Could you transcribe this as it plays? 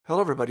Hello,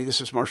 everybody. This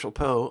is Marshall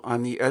Poe.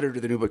 I'm the editor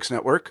of the New Books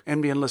Network.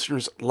 NBN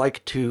listeners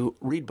like to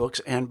read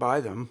books and buy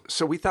them.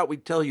 So we thought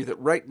we'd tell you that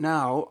right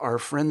now, our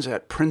friends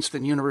at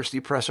Princeton University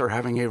Press are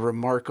having a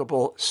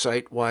remarkable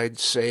site-wide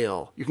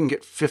sale. You can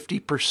get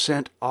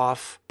 50%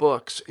 off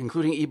books,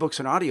 including ebooks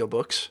and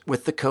audiobooks,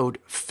 with the code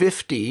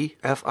 50,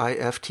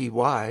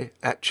 F-I-F-T-Y,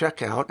 at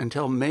checkout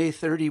until May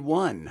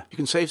 31. You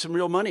can save some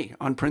real money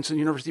on Princeton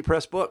University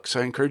Press books.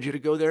 I encourage you to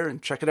go there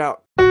and check it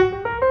out.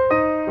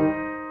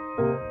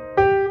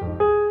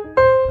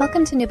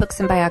 Welcome to New Books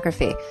and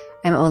Biography.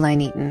 I'm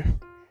Oline Eaton.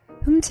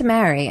 Whom to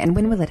marry and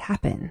when will it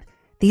happen?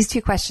 These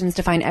two questions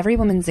define every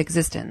woman's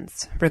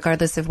existence,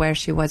 regardless of where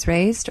she was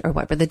raised or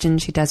what religion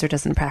she does or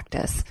doesn't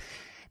practice.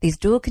 These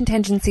dual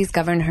contingencies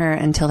govern her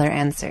until they're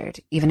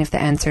answered, even if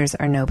the answers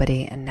are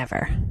nobody and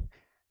never.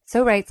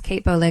 So writes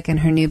Kate Bolick in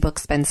her new book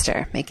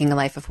Spinster, Making a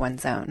Life of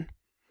One's Own.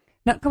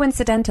 Not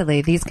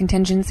coincidentally, these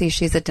contingencies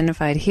she's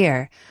identified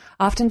here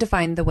often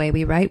define the way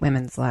we write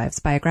women's lives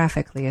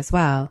biographically as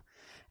well.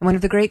 And one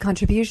of the great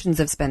contributions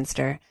of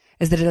Spinster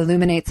is that it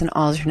illuminates an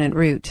alternate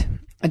route,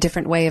 a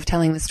different way of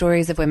telling the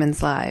stories of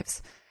women's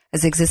lives,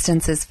 as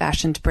existences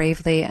fashioned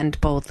bravely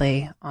and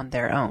boldly on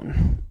their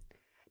own.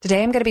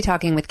 Today I'm going to be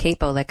talking with Kate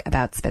Bolick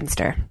about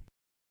Spinster.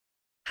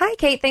 Hi,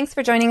 Kate. Thanks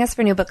for joining us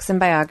for New Books and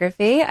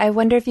Biography. I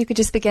wonder if you could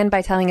just begin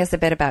by telling us a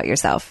bit about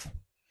yourself.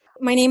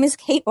 My name is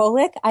Kate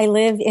Bolick. I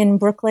live in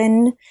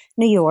Brooklyn,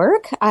 New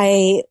York.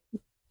 I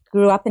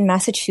grew up in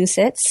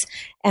Massachusetts,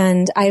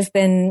 and I've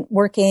been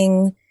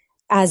working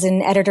as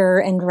an editor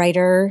and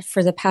writer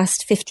for the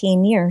past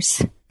 15 years.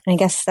 I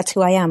guess that's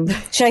who I am.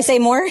 Should I say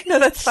more? No,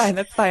 that's fine.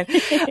 That's fine.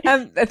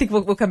 I think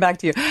we'll come back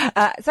to you.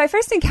 So I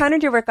first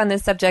encountered your work on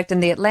this subject in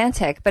The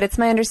Atlantic, but it's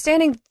my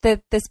understanding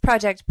that this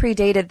project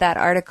predated that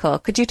article.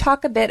 Could you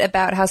talk a bit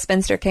about how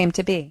Spinster came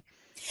to be?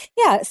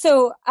 Yeah.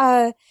 So,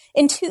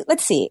 in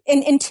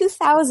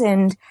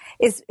 2000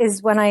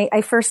 is when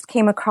I first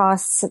came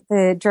across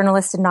the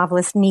journalist and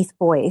novelist Neith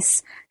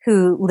Boyce,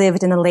 who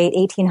lived in the late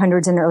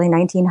 1800s and early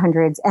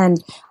 1900s.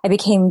 And I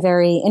became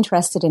very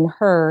interested in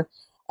her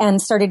and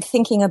started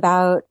thinking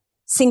about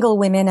single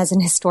women as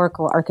an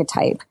historical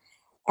archetype.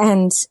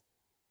 And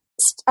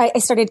I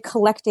started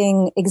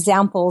collecting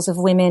examples of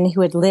women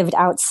who had lived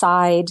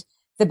outside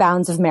the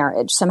bounds of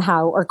marriage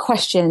somehow, or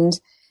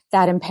questioned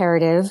that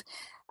imperative.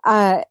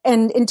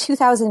 And in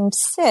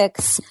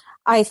 2006,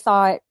 I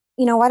thought,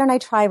 why don't I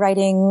try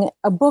writing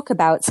a book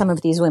about some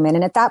of these women?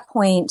 And at that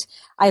point,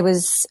 I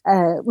was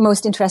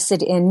most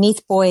interested in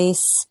Neith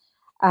Boyce,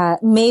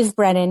 Maeve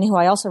Brennan, who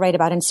I also write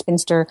about in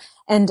Spinster,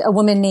 and a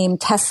woman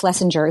named Tess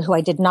Schlesinger, who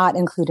I did not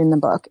include in the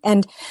book.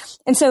 And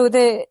so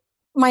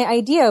my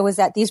idea was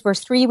that these were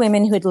three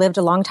women who had lived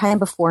a long time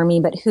before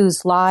me, but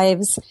whose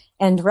lives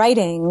and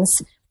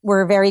writings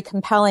were very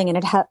compelling, and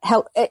it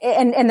helped,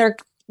 and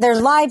their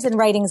lives and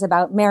writings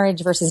about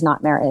marriage versus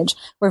not marriage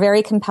were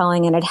very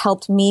compelling, and it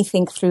helped me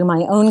think through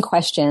my own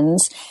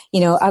questions,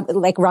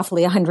 like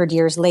roughly 100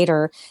 years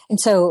later. And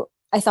so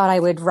I thought I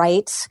would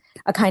write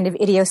a kind of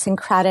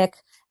idiosyncratic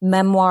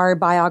memoir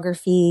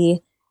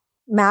biography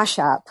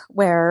mashup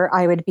where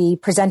I would be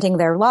presenting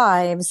their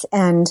lives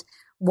and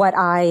what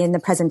I in the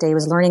present day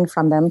was learning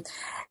from them.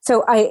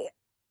 So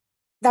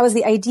that was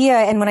the idea.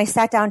 And when I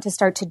sat down to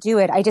start to do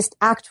it, I just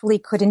actually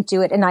couldn't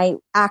do it. And I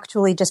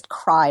actually just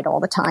cried all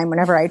the time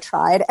whenever I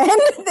tried. And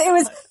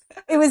it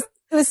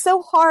was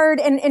so hard.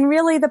 And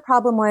really the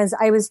problem was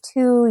I was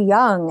too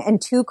young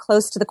and too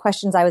close to the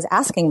questions I was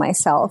asking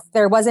myself.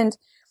 There wasn't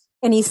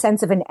any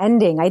sense of an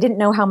ending. I didn't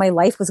know how my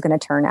life was going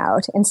to turn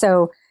out. And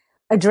so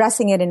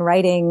addressing it in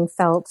writing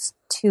felt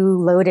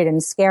too loaded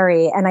and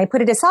scary. And I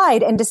put it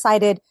aside and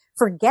decided,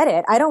 forget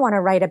it. I don't want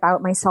to write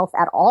about myself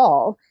at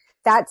all.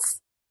 That's,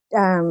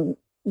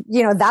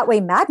 that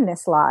way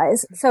madness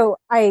lies. So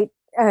I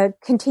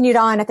continued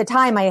on. At the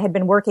time, I had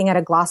been working at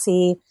a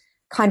glossy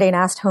Condé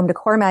Nast home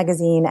decor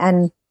magazine,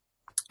 and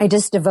I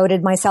just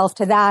devoted myself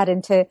to that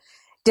and to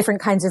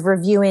different kinds of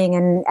reviewing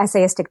and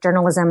essayistic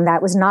journalism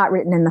that was not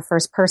written in the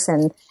first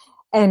person,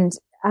 and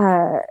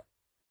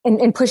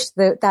pushed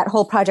that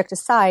whole project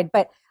aside.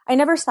 But I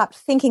never stopped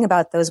thinking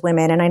about those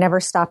women, and I never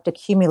stopped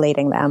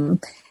accumulating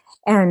them.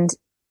 And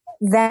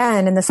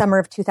then in the summer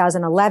of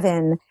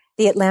 2011,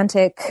 The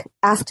Atlantic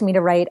asked me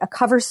to write a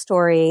cover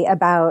story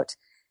about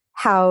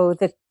how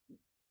the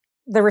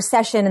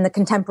recession in the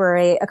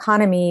contemporary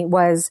economy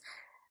was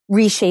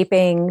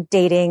reshaping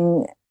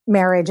dating,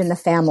 marriage, and the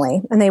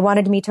family. And they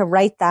wanted me to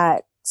write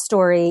that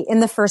story in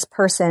the first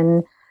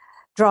person,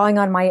 drawing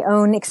on my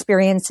own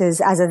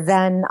experiences as a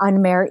then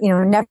unmarried,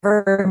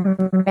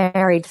 never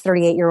married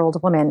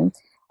 38-year-old woman.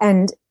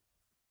 And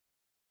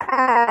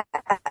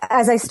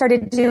as I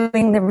started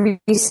doing the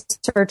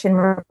research and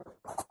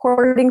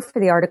reporting for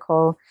the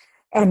article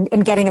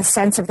and getting a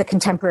sense of the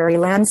contemporary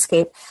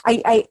landscape,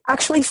 I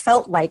actually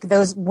felt like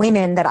those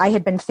women that I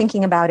had been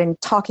thinking about and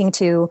talking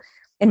to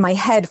in my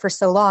head for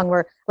so long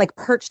were like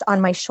perched on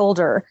my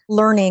shoulder,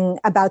 learning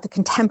about the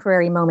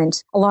contemporary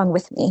moment along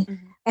with me.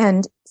 Mm-hmm.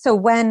 And so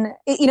when,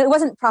 it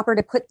wasn't proper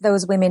to put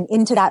those women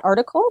into that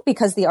article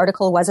because the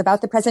article was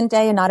about the present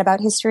day and not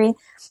about history.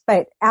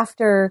 But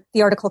after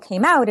the article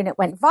came out and it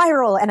went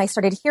viral and I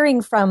started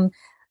hearing from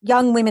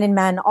young women and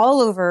men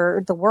all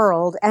over the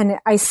world, and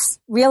I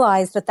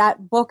realized that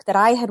that book that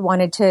I had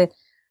wanted to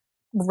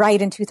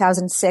write in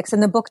 2006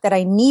 and the book that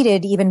I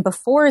needed even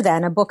before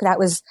then, a book that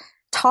was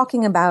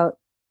talking about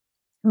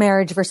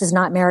marriage versus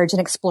not marriage and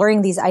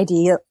exploring these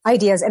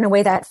ideas in a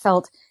way that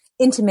felt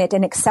intimate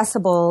and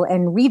accessible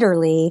and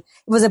readerly, it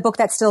was a book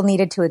that still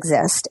needed to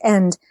exist.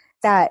 And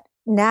that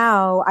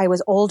now I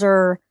was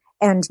older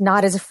and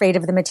not as afraid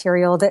of the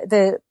material.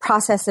 The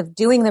process of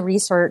doing the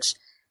research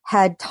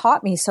had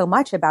taught me so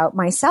much about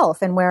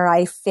myself and where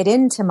I fit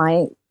into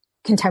my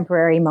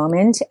contemporary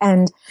moment.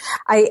 And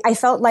I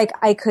felt like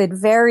I could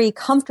very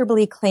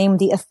comfortably claim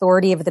the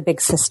authority of the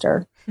big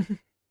sister.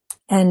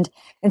 And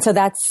so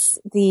that's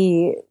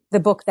the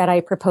book that I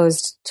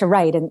proposed to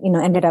write and,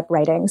 ended up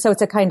writing. So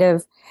it's a kind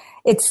of,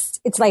 it's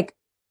like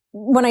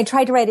when I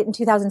tried to write it in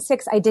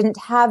 2006, I didn't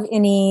have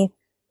any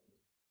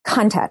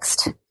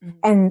context. Mm-hmm.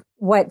 And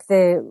what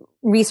the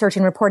research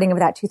and reporting of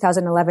that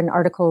 2011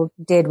 article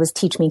did was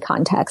teach me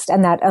context.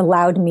 And that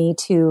allowed me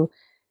to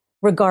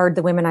regard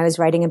the women I was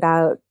writing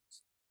about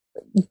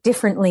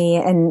differently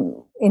and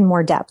in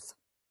more depth.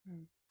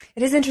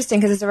 It is interesting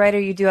because as a writer,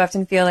 you do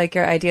often feel like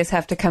your ideas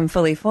have to come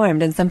fully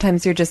formed, and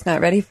sometimes you're just not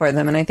ready for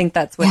them. And I think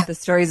that's what the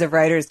stories of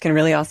writers can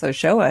really also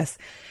show us,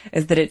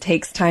 is that it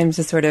takes time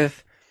to sort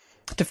of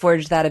to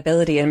forge that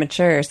ability and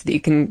mature so that you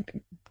can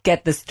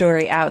get the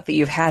story out that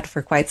you've had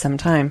for quite some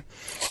time.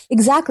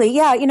 Exactly.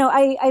 Yeah.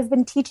 I've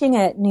been teaching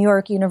at New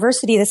York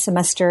University this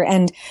semester,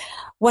 and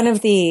one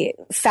of the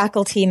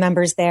faculty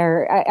members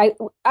there,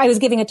 I was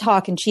giving a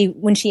talk, and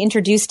when she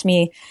introduced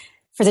me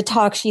for the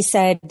talk, she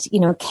said,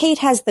 Kate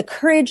has the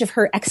courage of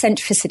her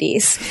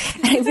eccentricities.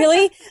 And I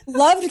really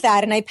loved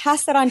that. And I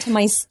passed that on to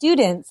my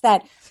students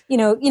that,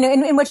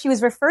 and what she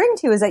was referring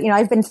to is that,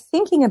 I've been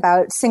thinking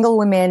about single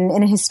women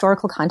in a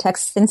historical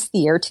context since the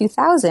year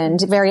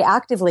 2000 very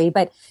actively,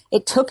 but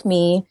it took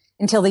me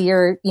until the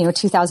year,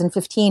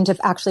 2015 to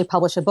actually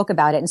publish a book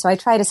about it. And so I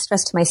try to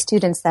stress to my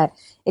students that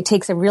it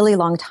takes a really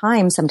long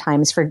time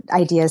sometimes for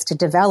ideas to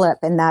develop,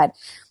 and that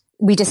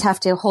we just have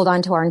to hold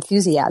on to our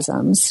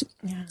enthusiasms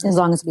as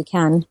long as we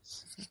can.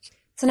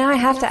 So now I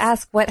have to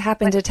ask, what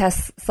happened to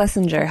Tess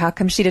Schlesinger? How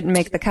come she didn't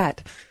make the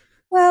cut?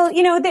 Well,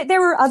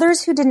 there were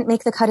others who didn't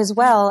make the cut as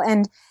well.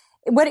 And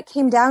what it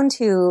came down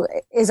to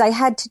is I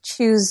had to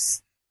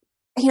choose,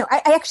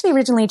 I actually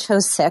originally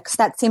chose 6.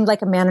 That seemed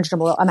like a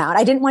manageable amount.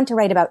 I didn't want to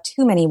write about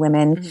too many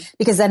women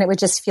because then it would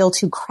just feel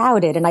too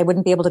crowded and I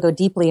wouldn't be able to go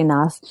deeply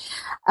enough.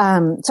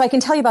 So I can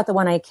tell you about the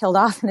one I killed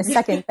off in a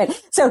second. But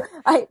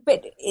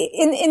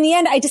in the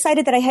end, I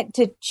decided that I had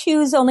to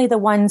choose only the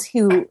ones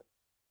who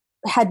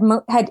had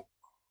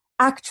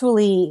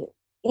actually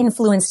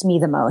influenced me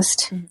the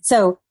most. Mm-hmm.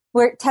 So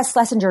where Tess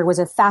Schlesinger was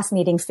a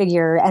fascinating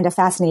figure and a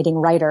fascinating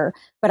writer,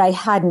 but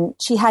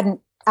she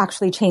hadn't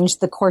actually changed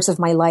the course of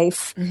my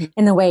life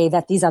in the way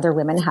that these other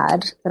women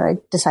had that I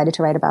decided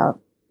to write about.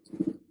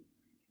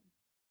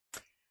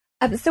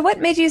 So what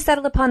made you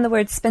settle upon the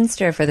word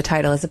spinster for the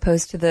title as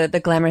opposed to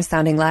the glamorous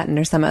sounding Latin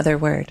or some other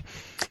word?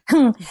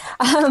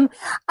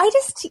 I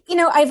just,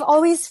 I've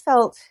always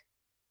felt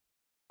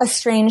a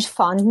strange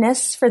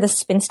fondness for the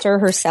spinster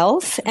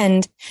herself.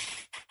 And,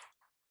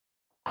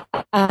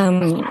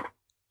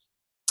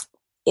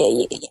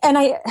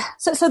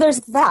 so there's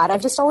that.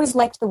 I've just always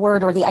liked the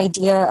word or the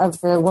idea of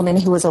the woman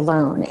who was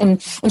alone.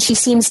 And she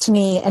seems to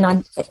me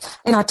an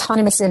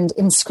autonomous and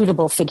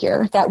inscrutable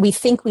figure that we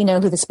think we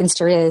know who the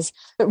spinster is,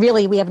 but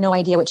really we have no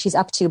idea what she's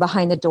up to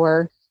behind the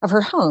door of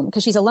her home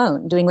because she's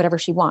alone doing whatever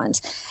she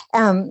wants.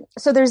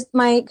 So there's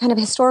my kind of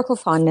historical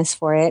fondness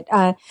for it.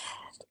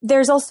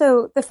 There's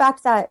also the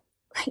fact that,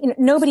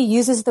 nobody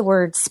uses the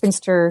word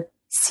spinster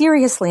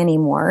seriously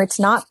anymore. It's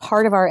not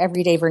part of our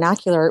everyday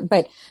vernacular,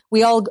 but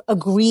we all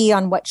agree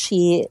on what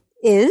she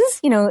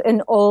is,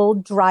 an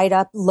old, dried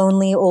up,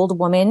 lonely old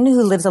woman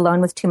who lives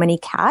alone with too many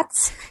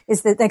cats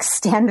is the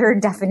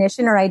standard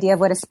definition or idea of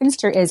what a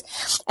spinster is.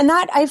 And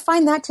that I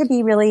find that to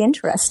be really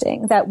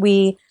interesting that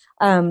we,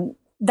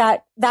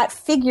 that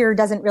figure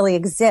doesn't really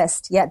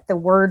exist, yet the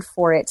word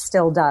for it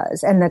still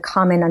does, and the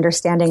common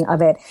understanding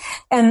of it.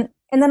 And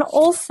then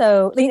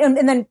also,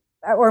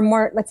 or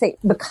more, let's say,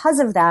 because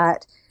of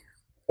that,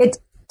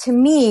 to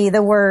me,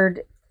 the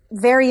word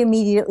very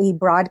immediately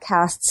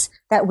broadcasts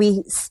that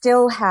we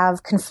still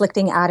have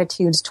conflicting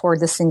attitudes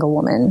toward the single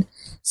woman.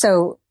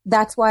 So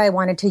that's why I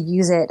wanted to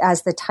use it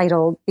as the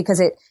title, because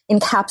it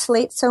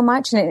encapsulates so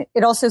much, and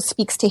it also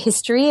speaks to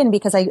history. And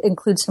because I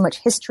include so much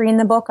history in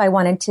the book, I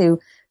wanted to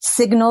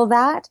signal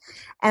that.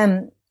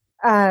 And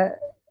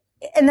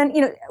then,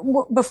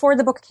 before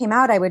the book came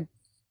out,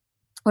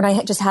 when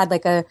I just had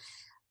like a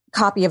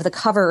copy of the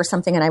cover or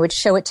something, and I would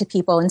show it to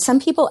people, and some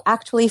people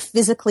actually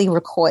physically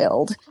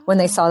recoiled when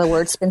they saw the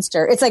word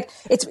spinster. It's like,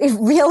 it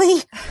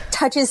really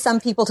touches some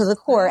people to the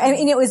core. I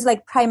mean, it was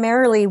like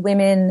primarily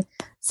women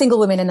single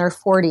women in their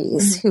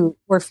 40s who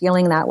were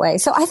feeling that way.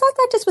 So I thought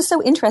that just was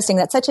so interesting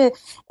that such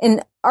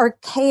an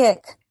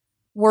archaic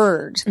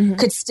word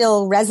could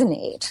still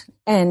resonate.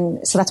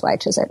 And so that's why I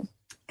chose it.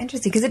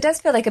 Interesting, because it does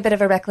feel like a bit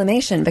of a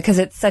reclamation, because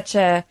it's such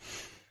an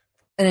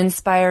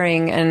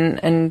inspiring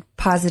and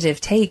positive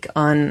take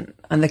on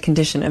the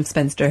condition of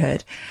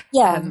spinsterhood.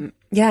 Yeah.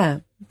 Yeah.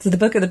 So the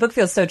book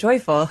feels so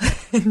joyful.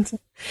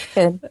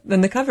 And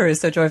then the cover is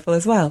so joyful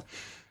as well.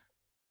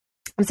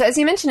 So as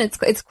you mentioned,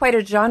 it's quite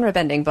a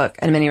genre-bending book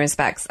in many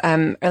respects.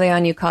 Early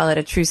on, you call it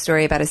a true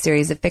story about a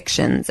series of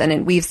fictions, and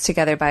it weaves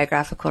together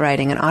biographical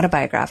writing and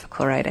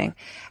autobiographical writing.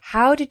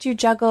 How did you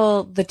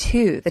juggle the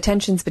two, the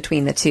tensions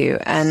between the two,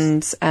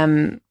 and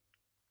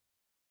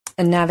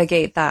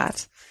navigate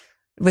that?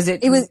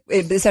 It was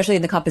especially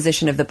in the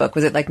composition of the book,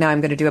 was it like, now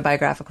I'm going to do a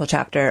biographical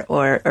chapter,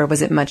 or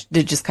was it did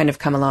it just kind of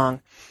come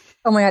along?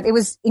 Oh my God, it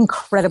was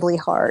incredibly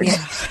hard.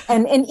 Yeah.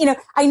 And,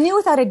 I knew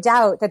without a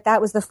doubt that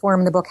was the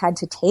form the book had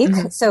to take.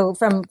 So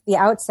from the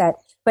outset,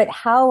 but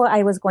how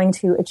I was going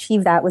to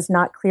achieve that was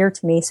not clear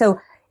to me. So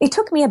it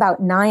took me about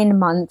 9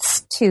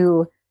 months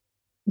to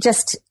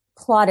just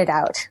plot it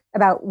out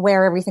about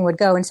where everything would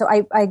go. And so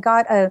I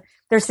got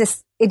there's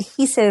this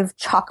adhesive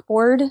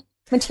chalkboard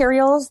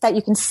materials that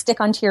you can stick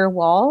onto your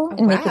wall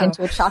and make it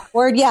into a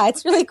chalkboard. Yeah,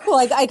 it's really cool.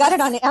 I got it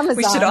on Amazon.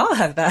 We should all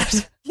have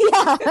that.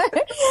 Yeah.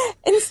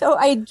 And so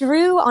I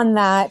drew on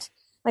that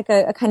like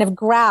a kind of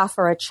graph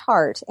or a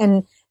chart,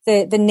 and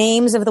the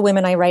names of the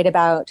women I write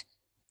about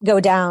go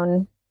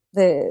down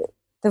the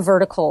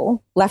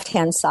vertical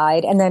left-hand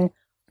side, and then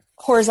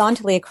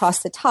horizontally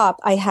across the top,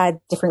 I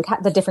had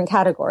the different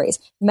categories: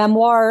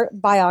 memoir,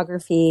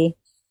 biography,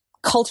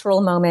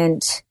 cultural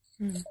moment,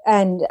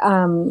 and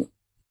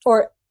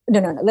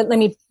No. Let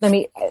me,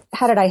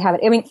 how did I have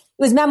it? I mean, it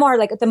was memoir,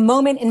 like the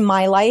moment in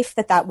my life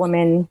that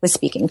woman was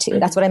speaking to.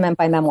 That's what I meant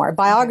by memoir.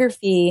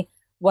 Biography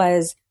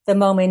was the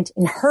moment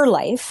in her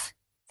life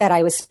that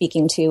I was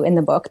speaking to in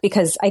the book,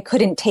 because I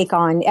couldn't take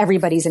on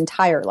everybody's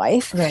entire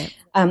life. Right.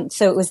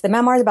 So it was the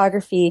memoir, the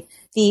biography,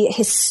 the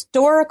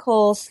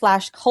historical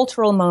 /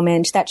 cultural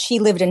moment that she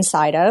lived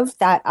inside of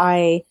that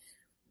I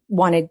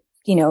wanted,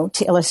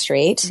 to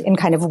illustrate in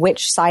kind of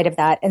which side of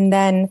that. And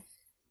then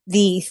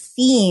the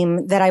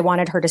theme that I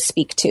wanted her to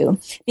speak to,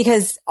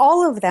 because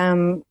all of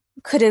them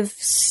could have,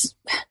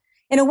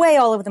 in a way,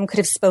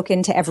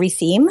 spoken to every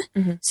theme.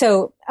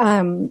 So,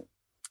 and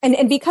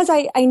because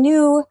I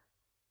knew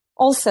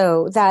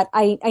also that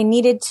I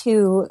needed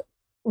to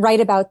write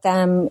about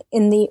them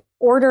in the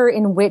order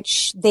in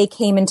which they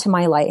came into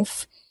my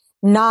life,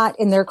 not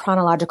in their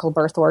chronological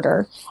birth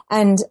order.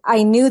 And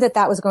I knew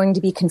that was going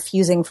to be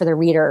confusing for the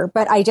reader,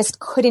 but I just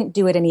couldn't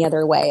do it any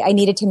other way. I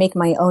needed to make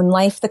my own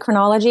life the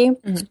chronology.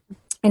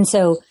 And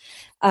so,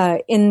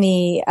 in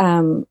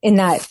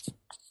that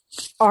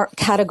art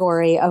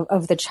category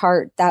of the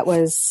chart, that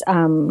was,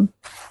 oh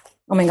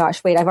my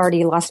gosh, wait, I've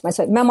already lost my,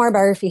 memoir,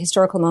 biography,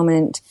 historical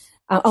moment,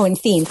 and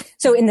theme.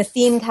 So in the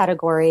theme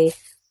category,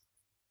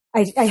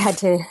 I had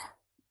to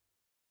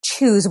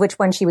choose which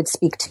one she would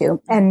speak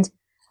to. And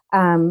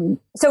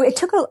so it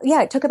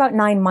took about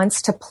 9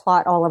 months to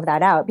plot all of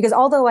that out, because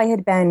although I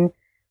had been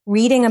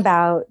reading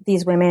about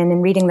these women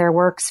and reading their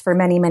works for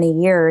many, many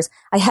years,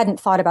 I hadn't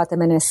thought about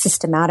them in a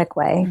systematic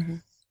way.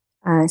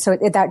 So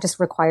that just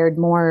required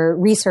more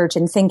research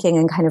and thinking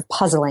and kind of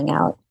puzzling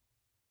out.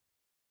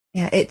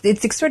 Yeah,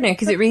 it's extraordinary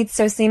because it reads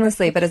so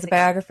seamlessly. But as a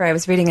biographer, I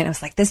was reading it and I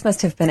was like, this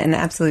must have been an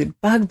absolute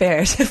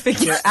bugbear to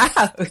figure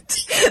out.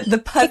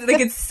 The puzzle, like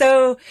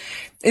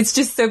it's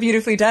just so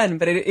beautifully done.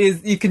 But it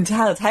is, you can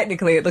tell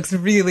technically it looks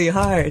really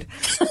hard.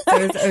 So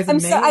I was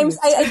amazed.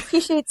 I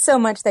appreciate so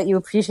much that you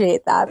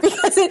appreciate that,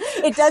 because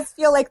it does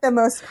feel like the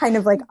most kind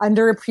of like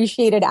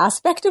underappreciated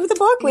aspect of the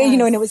book,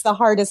 yes. And it was the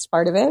hardest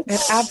part of it.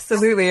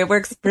 Absolutely. It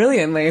works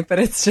brilliantly, but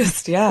it's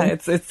just,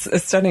 it's a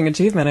stunning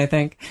achievement, I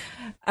think.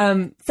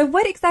 So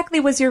what exactly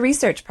was your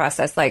research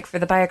process like for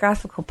the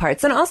biographical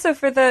parts and also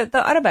for the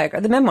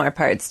autobiography, the memoir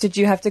parts? Did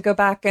you have to go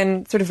back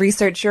and sort of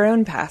research your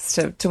own past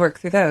to work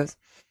through those?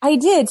 I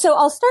did. So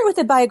I'll start with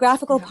the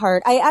biographical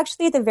part. I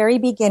actually, at the very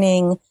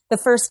beginning, the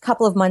first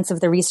couple of months of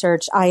the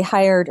research, I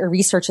hired a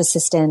research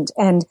assistant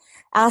and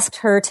asked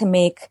her to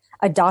make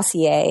a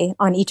dossier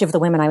on each of the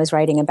women I was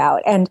writing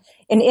about. And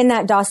in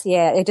that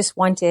dossier, I just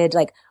wanted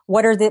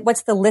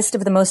what's the list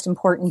of the most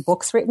important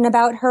books written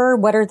about her?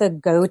 What are the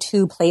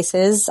go-to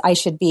places I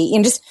should be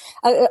in? Just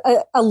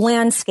a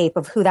landscape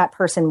of who that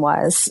person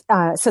was,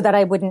 so that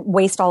I wouldn't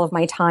waste all of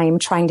my time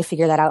trying to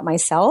figure that out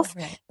myself,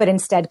 right. But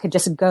instead could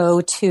just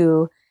go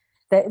to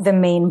the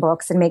main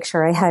books and make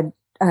sure I had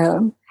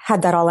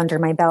that all under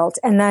my belt.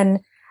 And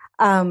then,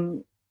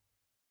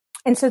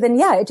 and so then,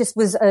 it just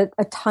was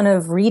a ton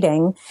of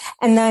reading.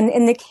 And then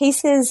in the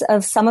cases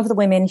of some of the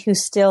women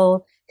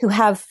who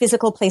have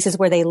physical places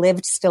where they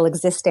lived still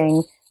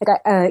existing,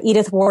 like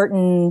Edith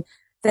Wharton,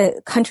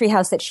 the country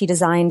house that she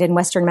designed in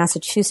Western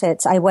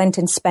Massachusetts, I went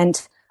and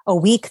spent a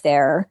week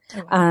there.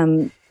 Oh,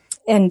 wow.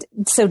 And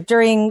so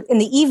in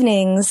the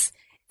evenings,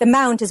 the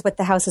Mount is what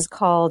the house is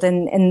called.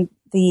 And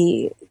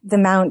the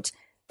Mount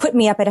put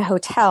me up at a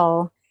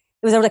hotel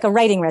was like a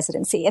writing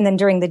residency. And then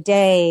during the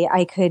day,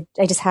 I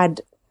just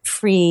had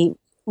free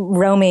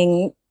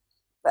roaming.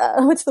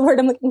 What's the word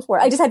I'm looking for?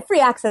 I just had free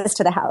access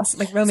to the house.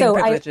 Like roaming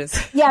privileges.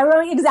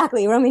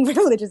 Exactly. Roaming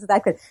privileges.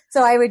 Exactly.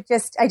 So I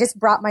just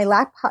brought my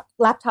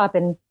laptop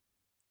and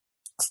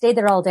stayed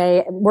there all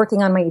day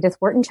working on my Edith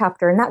Wharton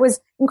chapter. And that was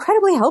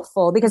incredibly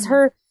helpful because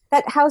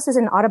that house is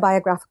an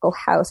autobiographical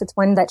house. It's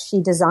one that she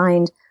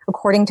designed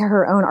according to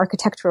her own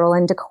architectural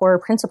and decor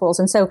principles.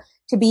 And so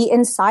to be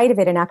inside of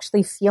it and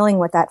actually feeling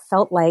what that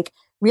felt like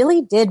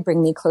really did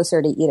bring me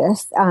closer to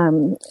Edith.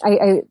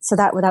 So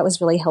that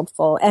was really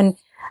helpful. And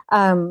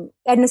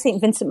Edna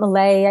St. Vincent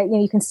Millay,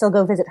 you can still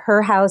go visit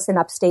her house in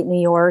upstate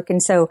New York.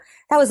 And so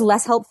that was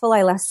less helpful.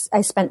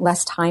 I spent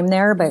less time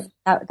there, but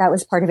that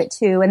was part of it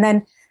too. And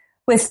then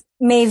with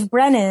Maeve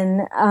Brennan,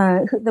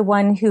 the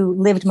one who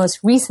lived most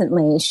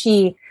recently,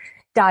 she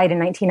died in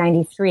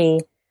 1993.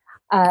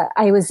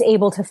 I was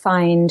able to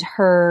find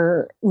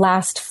her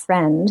last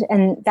friend,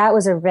 and that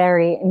was a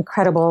very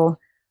incredible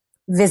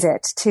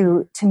visit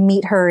to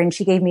meet her. And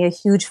she gave me a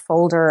huge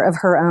folder of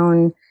her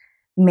own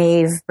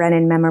Maeve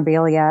Brennan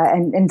memorabilia,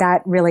 and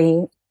that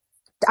really,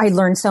 I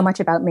learned so much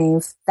about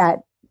Maeve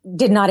that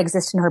did not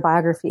exist in her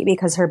biography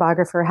because her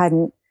biographer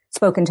hadn't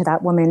spoken to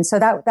that woman. So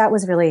that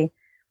was really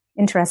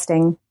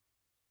interesting.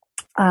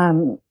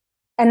 And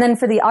then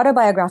for the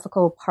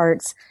autobiographical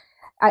parts,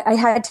 I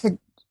had to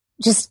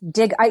just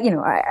dig.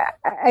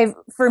 I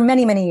for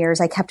many, many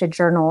years, I kept a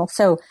journal.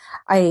 So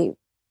I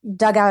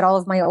dug out all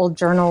of my old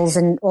journals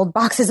and old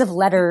boxes of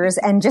letters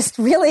and just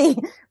really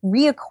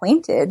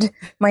reacquainted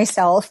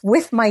myself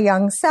with my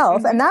young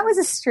self. And that was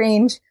a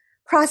strange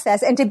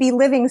process. And to be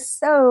living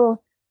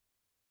so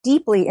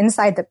deeply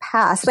inside the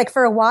past, like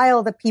for a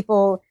while, the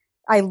people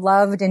I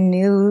loved and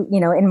knew,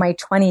 in my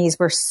 20s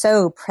were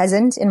so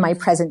present in my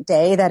present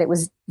day that it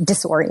was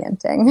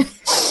disorienting.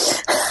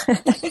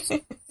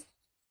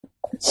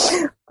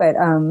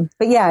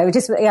 But yeah,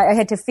 I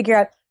had to figure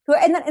out who,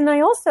 and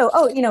I also,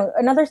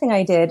 another thing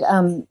I did,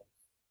 and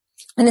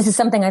this is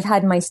something I've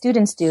had my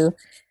students do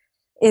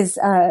is,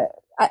 I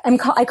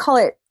call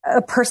it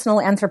a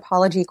personal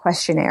anthropology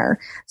questionnaire.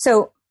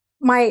 So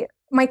my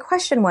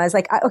question was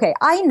like,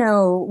 I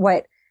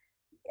know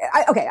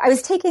I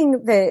was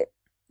taking the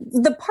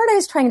part I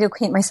was trying to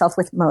acquaint myself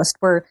with most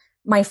were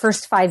my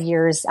first 5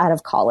 years out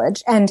of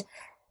college. And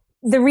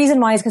the reason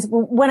why is because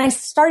when I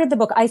started the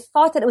book, I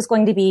thought that it was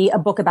going to be a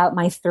book about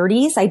my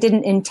 30s. I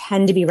didn't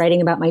intend to be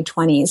writing about my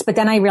 20s, but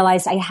then I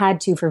realized I had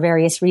to for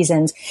various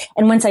reasons.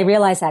 And once I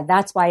realized that,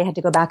 that's why I had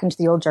to go back into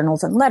the old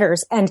journals and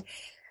letters. And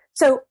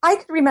so I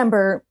could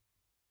remember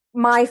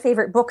my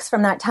favorite books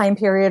from that time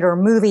period or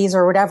movies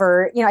or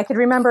whatever. I could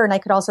remember, and I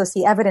could also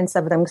see evidence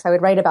of them because I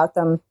would write about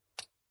them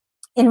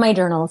in my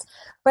journals,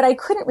 but I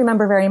couldn't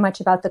remember very much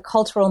about the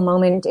cultural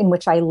moment in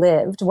which I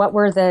lived. What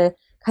were the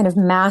kind of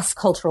mass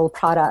cultural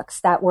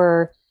products that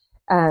were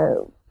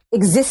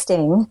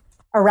existing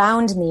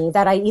around me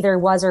that I either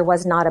was or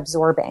was not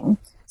absorbing?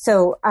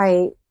 So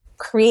I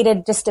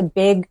created just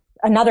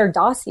another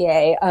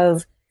dossier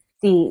of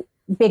the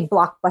big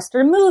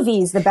blockbuster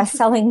movies, the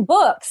best-selling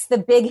books, the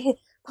big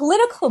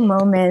political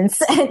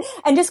moments,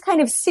 and just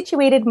kind of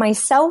situated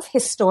myself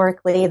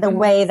historically the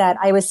way that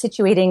I was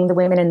situating the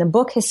women in the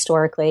book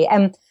historically.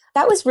 And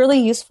that was really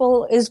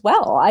useful as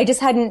well. I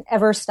just hadn't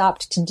ever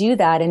stopped to do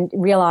that and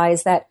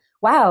realize that,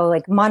 wow,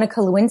 like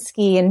Monica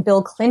Lewinsky and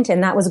Bill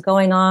Clinton, that was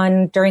going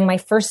on during my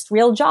first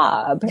real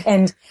job.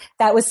 And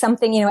that was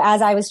something,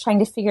 as I was trying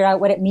to figure out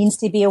what it means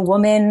to be a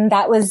woman,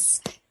 that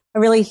was a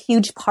really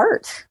huge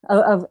part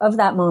of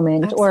that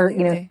moment.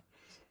 Absolutely.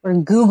 Or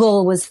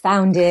Google was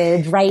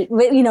founded, right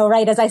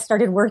as I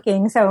started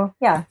working. So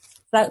yeah,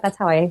 that's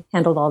how I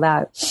handled all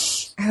that.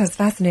 Oh, that's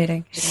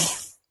fascinating.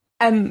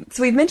 So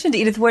we've mentioned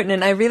Edith Wharton,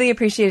 and I really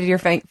appreciated your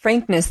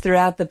frankness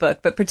throughout the book,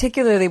 but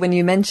particularly when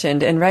you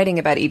mentioned in writing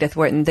about Edith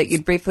Wharton that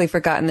you'd briefly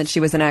forgotten that she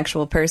was an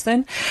actual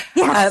person.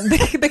 Yes.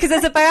 Because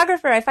as a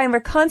biographer, I find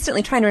we're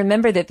constantly trying to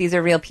remember that these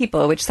are real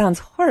people, which sounds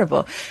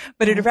horrible,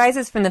 but it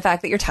arises from the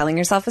fact that you're telling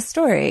yourself a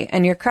story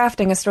and you're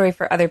crafting a story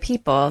for other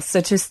people.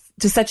 So to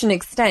such an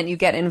extent, you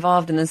get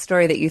involved in the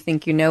story that you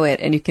think you know it,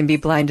 and you can be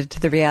blinded to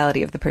the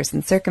reality of the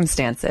person's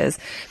circumstances.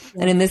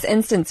 And in this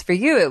instance, for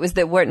you, it was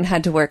that Wharton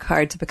had to work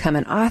hard to become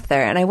an author.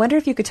 And I wonder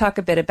if you could talk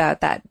a bit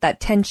about that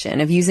tension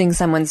of using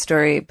someone's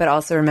story, but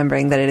also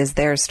remembering that it is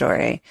their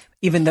story,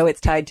 even though it's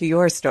tied to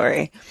your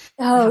story.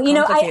 Oh,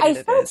 I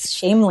felt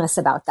shameless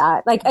about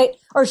that.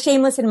 Or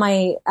shameless in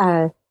my,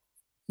 that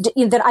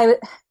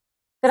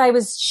I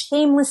was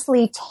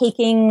shamelessly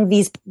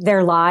taking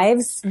their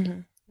lives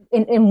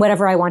in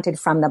whatever I wanted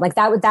from them. Like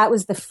that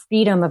was the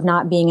freedom of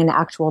not being an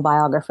actual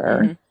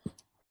biographer.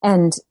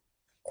 And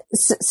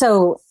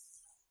so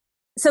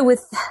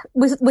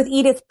with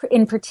Edith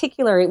in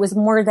particular, it was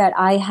more that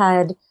I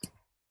had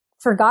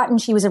forgotten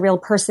she was a real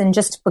person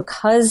just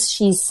because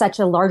she's such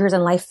a larger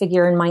than life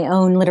figure in my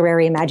own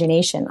literary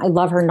imagination. I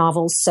love her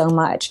novels so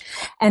much.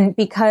 And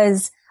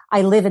because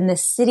I live in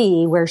this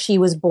city where she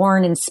was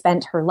born and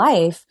spent her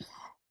life,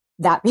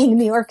 that being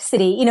New York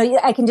City.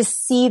 I can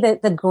just see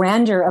the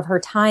grandeur of her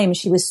time.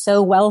 She was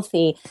so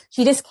wealthy.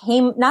 She just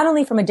came not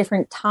only from a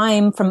different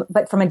time,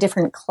 but from a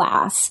different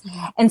class.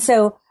 And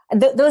so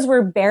those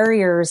were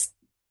barriers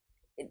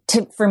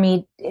for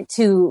me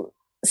to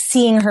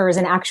seeing her as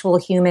an actual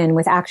human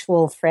with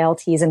actual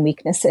frailties and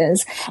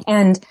weaknesses.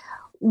 And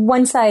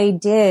once I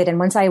did, and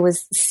once I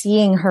was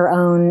seeing her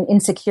own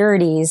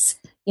insecurities,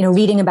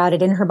 reading about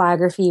it in her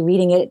biography,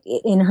 reading it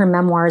in her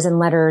memoirs and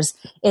letters,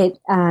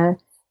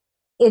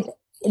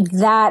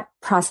 that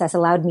process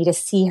allowed me to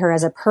see her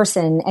as a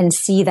person and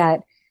see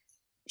that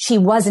she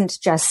wasn't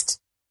just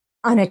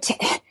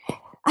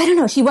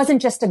she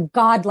wasn't just a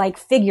godlike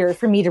figure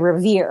for me to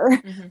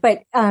revere,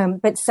 but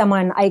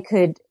someone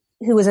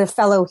who was a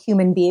fellow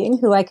human being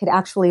who I could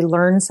actually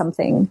learn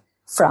something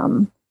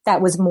from that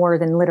was more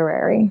than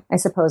literary, I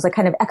suppose, like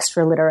kind of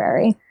extra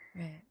literary.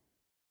 Right.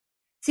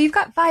 So you've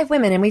got 5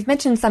 women, and we've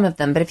mentioned some of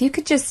them, but if you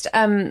could just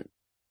name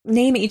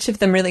each of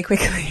them really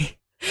quickly,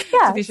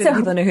 to be sure that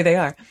people know who they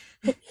are.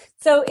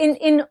 So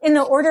in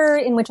the order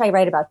in which I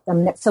write about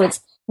them, so it's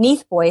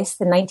Neith Boyce,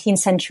 the 19th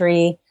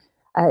century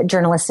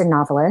journalist and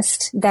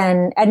novelist,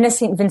 then Edna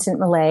St. Vincent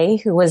Millay,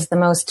 who was the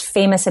most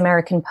famous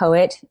American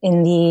poet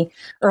in the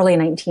early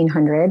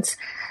 1900s.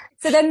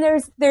 So then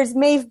there's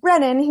Maeve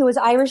Brennan, who was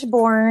Irish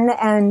born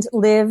and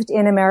lived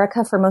in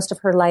America for most of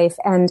her life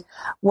and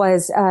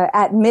was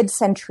at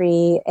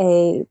mid-century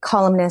a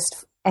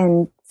columnist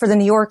and for the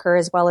New Yorker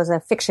as well as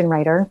a fiction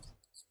writer.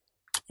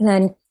 And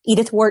then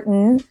Edith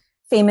Wharton,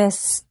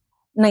 famous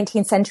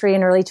 19th century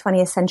and early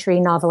 20th century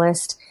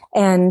novelist,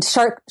 and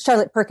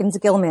Charlotte Perkins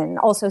Gilman,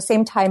 also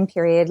same time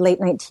period, late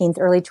 19th,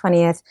 early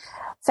 20th,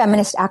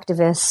 feminist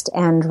activist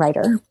and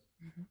writer.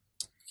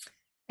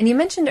 And you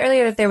mentioned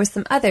earlier that there was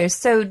some others.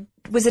 So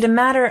was it a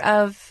matter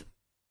of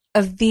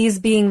these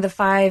being the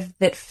 5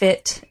 that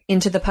fit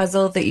into the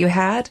puzzle that you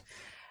had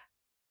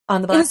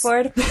on the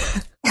blackboard?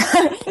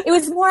 It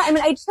was more,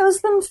 I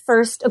chose them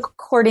first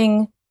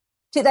according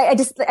to,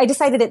 I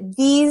decided that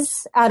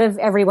these out of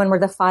everyone were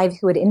the 5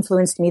 who had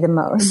influenced me the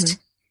most.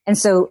 Mm-hmm. And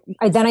so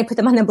I put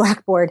them on the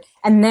blackboard,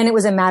 and then it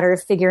was a matter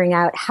of figuring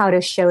out how to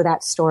show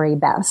that story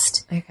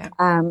best. Okay.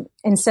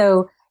 And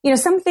so,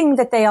 something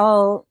that they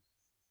all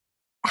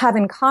have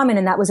in common,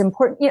 and that was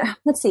important,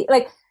 let's see,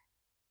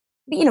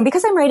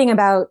 because I'm writing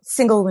about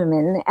single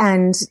women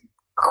and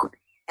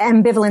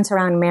ambivalence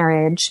around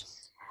marriage,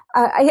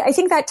 I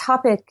think that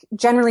topic,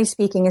 generally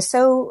speaking, is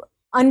so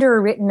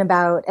underwritten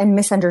about and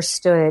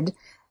misunderstood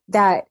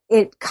that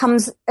it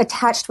comes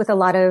attached with a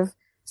lot of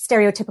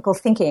stereotypical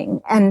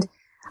thinking. And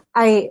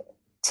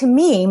to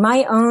me,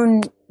 my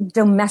own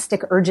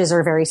domestic urges are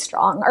a very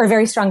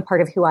strong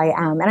part of who I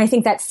am. And I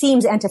think that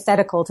seems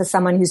antithetical to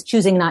someone who's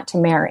choosing not to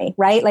marry,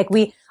 right? Like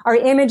our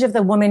image of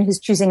the woman who's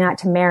choosing not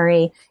to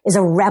marry is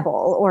a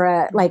rebel or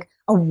a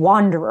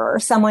wanderer,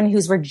 someone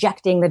who's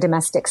rejecting the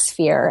domestic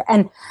sphere.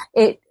 And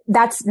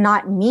that's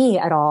not me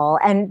at all.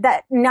 And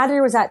that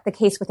neither was that the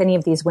case with any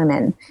of these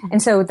women.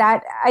 And so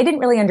that I didn't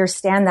really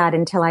understand that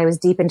until I was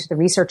deep into the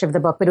research of the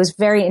book, but it was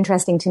very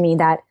interesting to me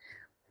that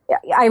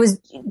I was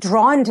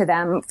drawn to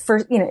them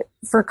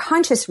for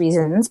conscious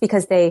reasons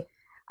because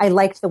I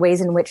liked the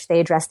ways in which they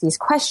addressed these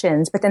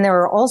questions. But then there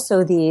are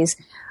also these,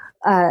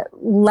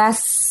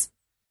 less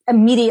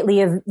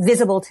immediately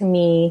visible to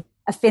me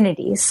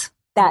affinities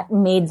that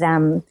made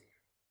them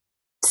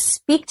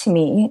speak to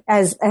me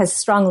as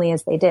strongly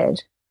as they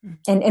did.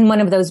 And one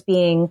of those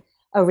being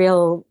a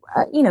real,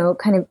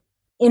 kind of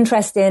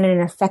interest in and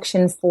an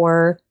affection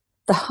for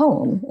the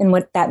home and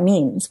what that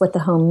means, what the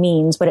home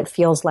means, what it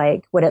feels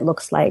like, what it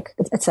looks like,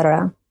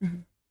 etc.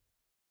 Mm-hmm.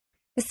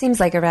 This seems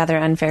like a rather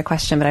unfair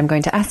question, but I'm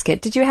going to ask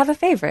it. Did you have a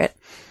favorite?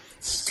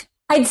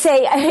 I'd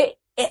say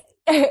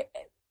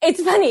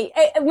it's funny.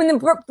 When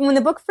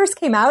the book first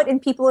came out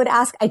and people would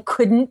ask, I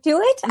couldn't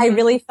do it. I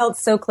really felt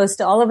so close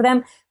to all of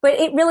them, but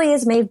it really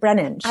is Maeve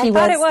Brennan. I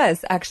thought it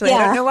was actually. Yeah.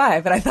 I don't know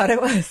why, but I thought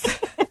it was.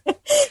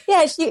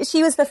 Yeah,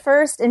 she was the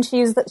first, and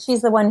she's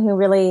the one who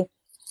really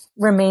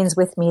remains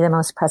with me the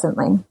most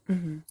presently.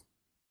 Mm-hmm.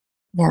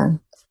 Yeah.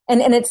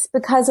 And it's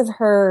because of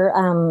her,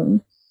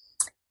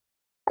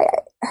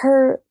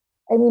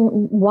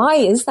 why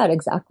is that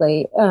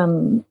exactly?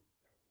 I'm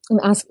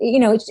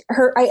asking,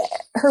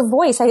 her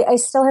voice, I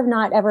still have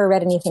not ever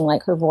read anything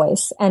like her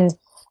voice. And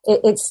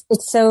it's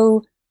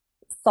so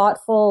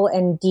thoughtful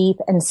and deep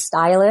and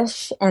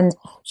stylish. And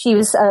she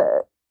was,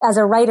 as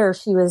a writer,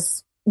 she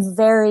was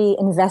very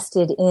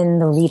invested in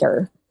the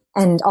reader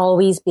and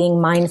always being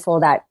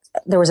mindful that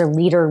there was a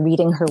reader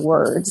reading her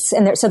words.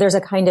 And so there's a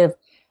kind of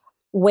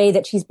way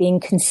that she's being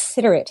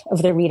considerate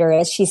of the reader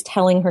as she's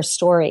telling her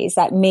stories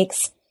that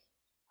makes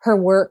her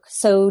work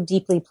so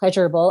deeply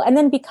pleasurable. And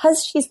then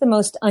because she's the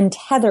most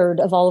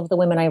untethered of all of the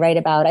women I write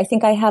about, I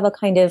think I have a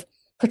kind of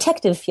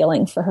protective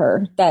feeling for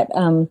her that,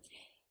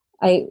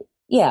 I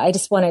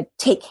just want to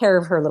take care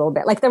of her a little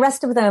bit. Like the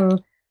rest of them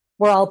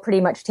were all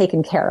pretty much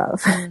taken care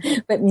of,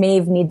 but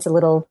Maeve needs a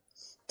little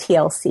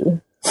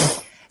TLC.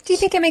 Do you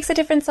think it makes a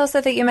difference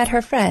also that you met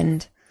her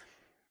friend?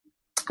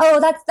 Oh,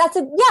 that's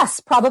a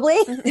yes, probably.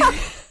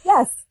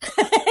 Yes.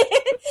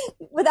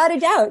 Without a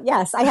doubt.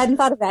 Yes. I hadn't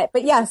thought of that,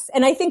 but yes.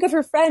 And I think of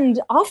her friend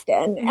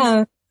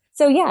often.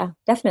 So yeah,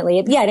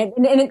 definitely. Yeah.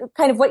 And it,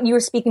 kind of what you were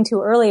speaking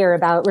to earlier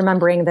about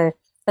remembering that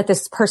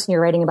this person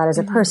you're writing about is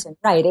a person,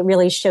 right? It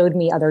really showed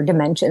me other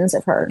dimensions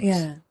of her.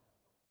 Yeah.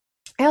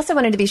 I also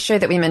wanted to be sure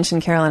that we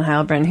mentioned Carolyn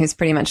Heilbrunn, who's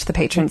pretty much the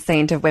patron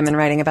saint of women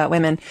writing about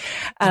women.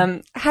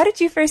 How did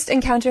you first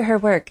encounter her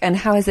work, and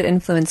how has it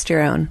influenced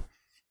your own?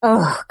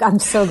 Oh, I'm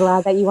so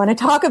glad that you want to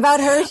talk about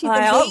her. She's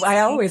I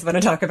always want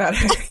to talk about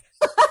her.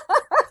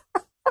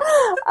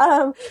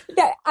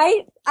 Yeah,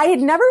 I had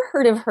never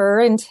heard of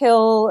her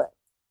until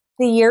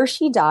the year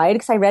she died,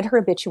 because I read her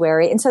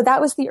obituary. And so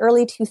that was the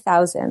early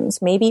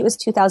 2000s. Maybe it was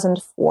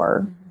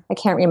 2004. I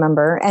can't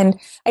remember. And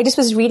I just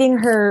was reading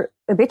her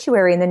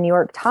obituary in the New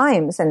York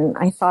Times, and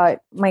I thought,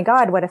 my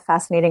God, what a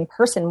fascinating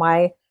person.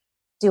 Why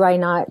do I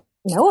not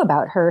know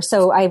about her?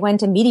 So I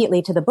went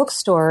immediately to the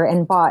bookstore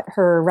and bought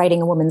her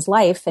Writing a Woman's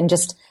Life and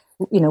just,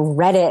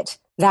 read it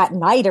that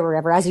night or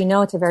whatever. As you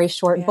know, it's a very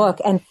short book.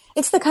 And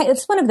it's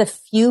one of the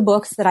few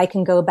books that I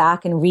can go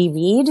back and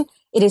reread.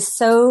 It is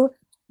so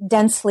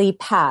densely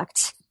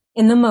packed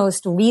in the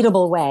most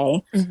readable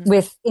way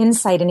with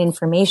insight and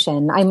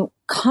information. I'm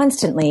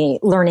constantly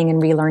learning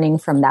and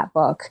relearning from that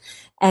book.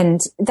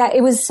 And that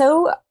it was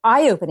so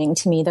eye-opening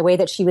to me, the way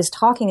that she was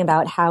talking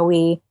about how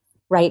we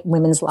write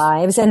women's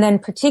lives. And then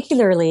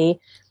particularly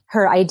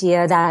her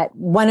idea that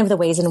one of the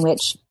ways in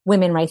which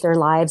women write their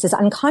lives is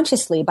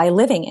unconsciously by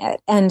living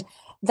it. And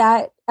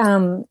that,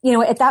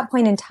 at that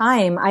point in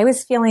time, I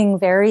was feeling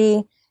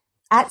very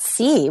at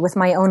sea with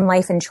my own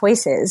life and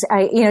choices.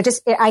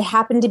 I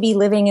happened to be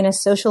living in a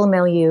social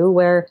milieu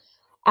where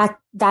at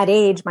that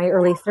age, my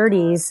early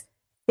 30s,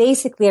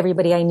 basically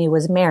everybody I knew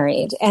was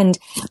married. And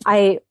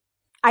I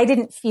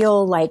didn't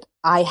feel like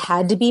I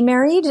had to be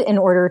married in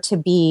order to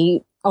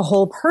be a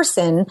whole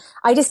person.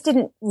 I just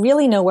didn't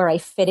really know where I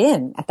fit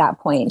in at that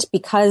point,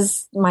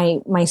 because my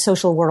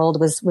social world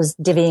was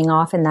divvying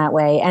off in that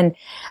way. And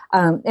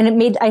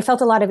I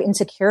felt a lot of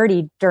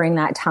insecurity during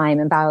that time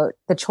about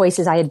the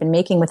choices I had been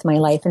making with my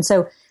life. And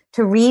so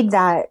to read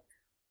that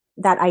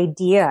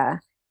idea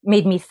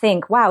made me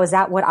think, wow, is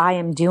that what I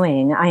am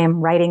doing? I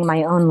am writing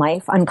my own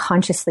life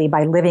unconsciously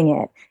by living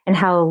it, and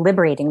how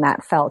liberating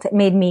that felt. It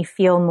made me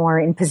feel more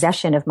in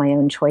possession of my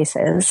own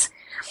choices.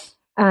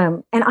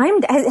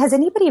 Has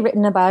anybody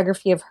written a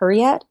biography of her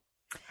yet?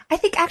 I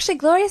think actually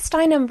Gloria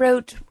Steinem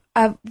wrote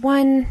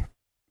one.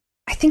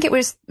 I think it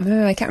was,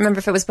 I can't remember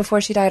if it was before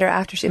she died or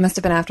after. It must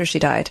have been after she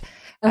died.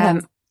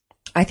 Okay.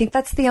 I think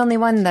that's the only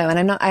one though.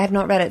 And I have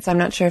not read it, so I'm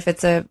not sure if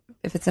it's a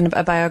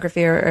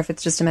biography or if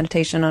it's just a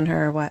meditation on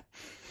her or what.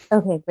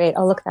 Okay, great.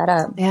 I'll look that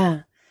up.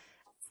 Yeah.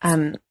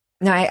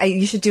 No,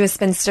 you should do a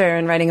Spinster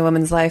and Writing a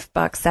Woman's Life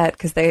box set,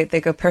 because they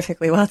go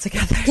perfectly well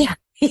together.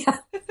 Yeah.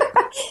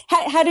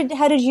 How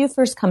did you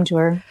first come to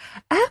her?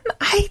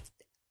 I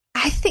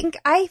think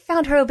I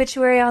found her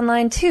obituary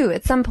online too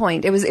at some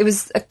point. It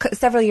was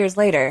several years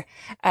later.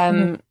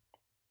 And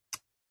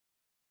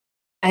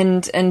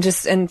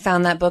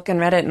found that book and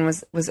read it and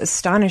was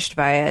astonished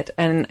by it.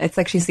 And it's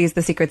like she sees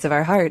the secrets of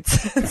our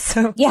hearts.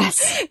 So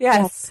yes.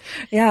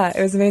 Yeah,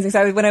 it was amazing.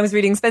 So when I was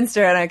reading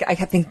Spinster, and I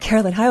kept thinking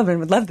Carolyn Heilbrunn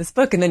would love this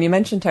book, and then you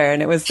mentioned her,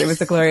 and it was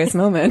a glorious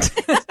moment.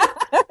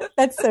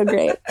 That's so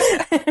great.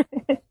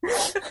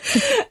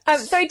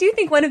 So I do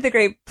think one of the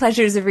great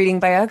pleasures of reading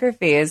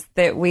biography is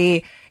that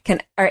we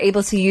are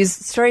able to use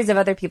stories of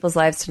other people's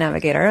lives to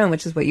navigate our own,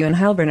 which is what you and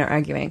Heilbrunn are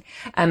arguing.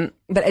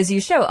 But as you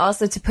show,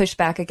 also to push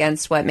back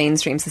against what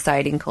mainstream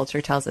society and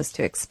culture tells us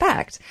to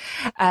expect.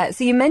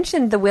 So you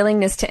mentioned the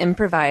willingness to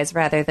improvise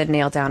rather than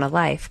nail down a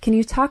life. Can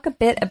you talk a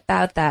bit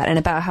about that and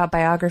about how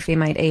biography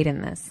might aid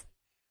in this?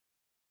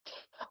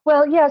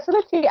 Well, yeah. So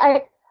let's see.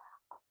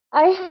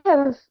 I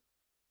have,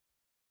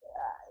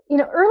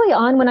 early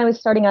on when I was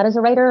starting out as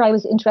a writer, I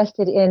was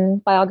interested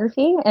in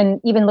biography and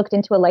even looked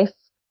into a life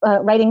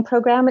writing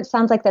program. It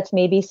sounds like that's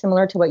maybe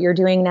similar to what you're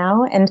doing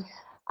now. And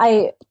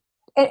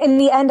in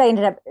the end, I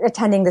ended up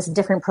attending this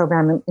different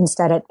program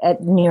instead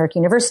at New York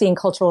University in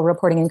cultural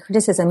reporting and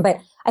criticism. But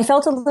I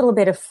felt a little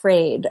bit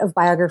afraid of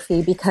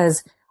biography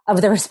because of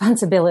the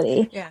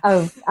responsibility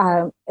of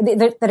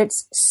that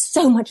it's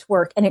so much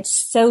work and it's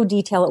so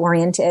detail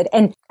oriented.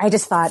 And I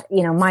just thought,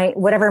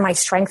 whatever my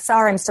strengths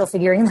are, I'm still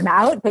figuring them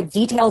out, but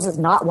details is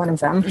not one of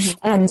them.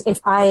 And if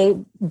I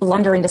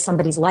blunder into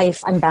somebody's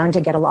life, I'm bound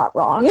to get a lot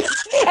wrong.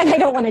 And I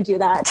don't want to do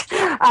that.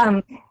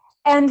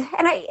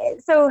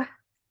 So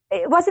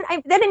it wasn't,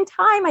 then in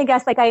time, I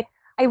guess, like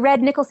I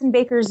read Nicholson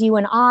Baker's You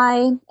and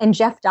I and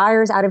Jeff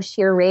Dyer's Out of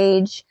Sheer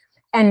Rage,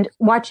 and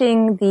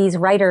watching these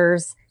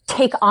writers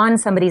take on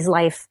somebody's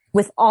life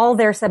with all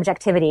their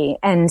subjectivity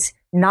and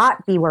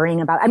not be worrying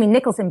about. I mean,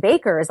 Nicholson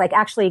Baker is like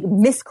actually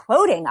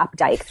misquoting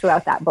Updike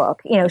throughout that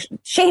book,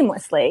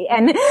 shamelessly.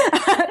 And,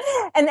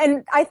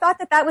 and I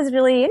thought that was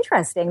really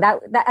interesting.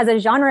 That as a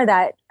genre,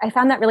 that I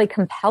found that really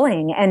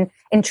compelling and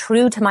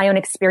true to my own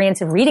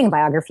experience of reading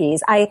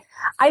biographies. I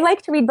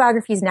like to read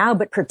biographies now,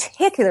 but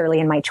particularly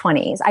in my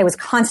 20s, I was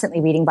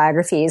constantly reading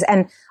biographies,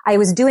 and I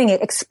was doing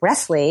it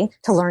expressly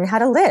to learn how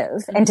to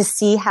live and to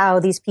see how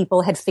these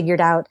people had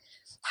figured out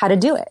how to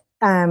do it.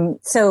 And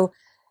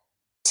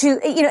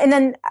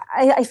then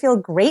I feel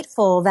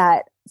grateful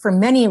that for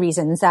many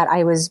reasons that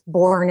I was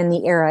born in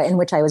the era in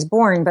which I was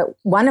born. But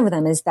one of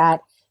them is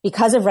that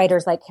because of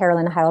writers like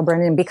Carolyn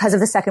Heilbrunn and because of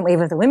the second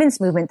wave of the women's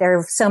movement, there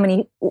are so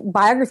many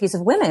biographies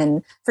of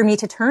women for me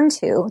to turn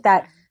to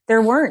that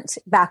there weren't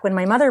back when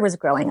my mother was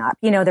growing up.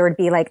 There would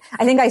be I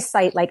think I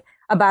cite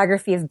a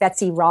biography of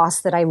Betsy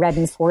Ross that I read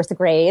in fourth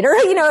grade, or,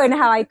 and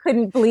how I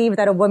couldn't believe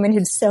that a woman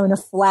who'd sewn a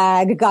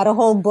flag got a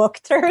whole book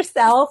to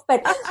herself.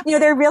 But,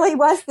 there really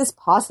was this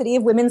paucity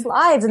of women's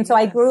lives. And so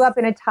I grew up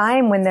in a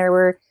time when there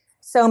were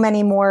so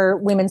many more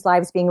women's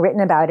lives being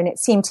written about. And it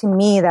seemed to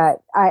me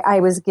that I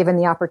was given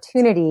the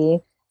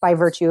opportunity by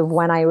virtue of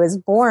when I was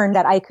born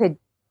that I could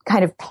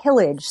kind of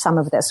pillage some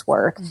of this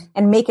work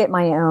and make it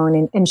my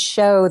own and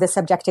show the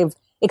subjective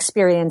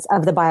experience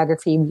of the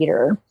biography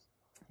reader.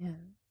 Yeah.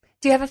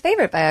 Do you have a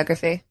favorite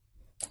biography?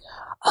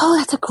 Oh,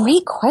 that's a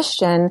great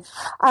question.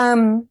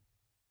 Do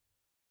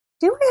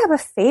I have a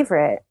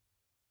favorite?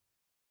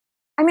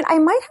 I mean, I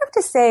might have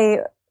to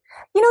say,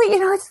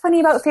 what's funny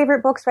about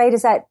favorite books, right,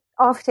 is that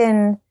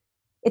often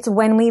it's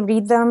when we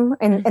read them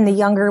and the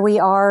younger we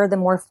are, the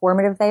more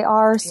formative they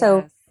are. Yes.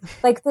 So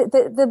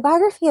the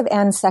biography of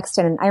Anne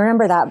Sexton, I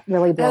remember that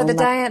really blowing the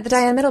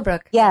Diane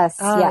Middlebrook. Yes.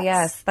 Oh,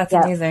 yes. That's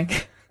amazing.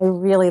 I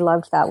really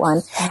loved that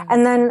one.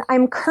 And then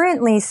I'm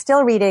currently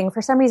still reading,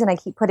 for some reason I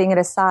keep putting it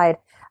aside,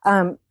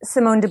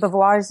 Simone de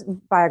Beauvoir's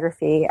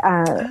biography.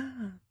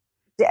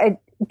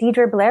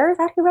 Deidre Blair, is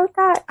that who wrote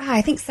that?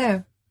 I think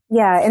so.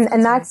 Yeah,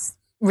 and that's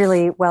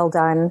really well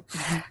done.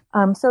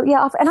 And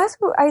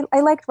also I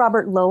liked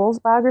Robert Lowell's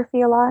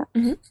biography a lot.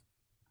 Mm-hmm.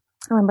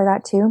 I remember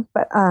that too.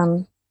 But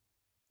and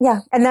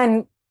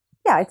then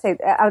I'd say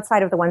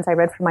outside of the ones I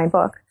read for my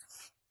book.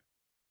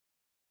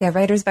 Yeah,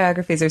 writers'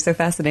 biographies are so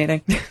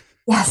fascinating.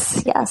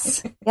 Yes.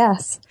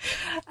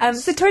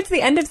 So towards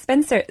the end of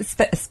Spinster,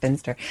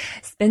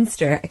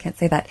 I can't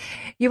say that.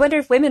 You wonder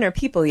if women are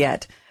people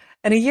yet.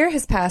 And a year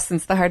has passed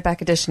since the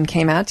hardback edition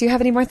came out. Do you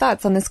have any more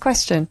thoughts on this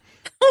question?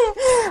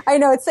 I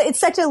know it's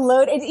such a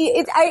load.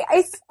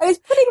 I was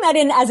putting that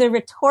in as a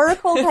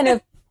rhetorical kind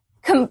of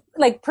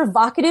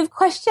provocative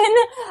question.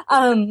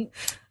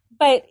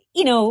 But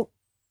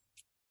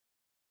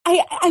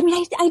I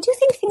do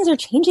think things are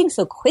changing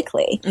so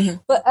quickly,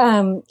 but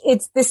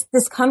it's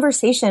this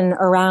conversation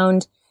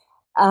around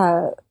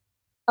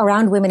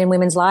women and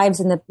women's lives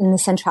and the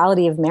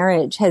centrality of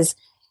marriage it's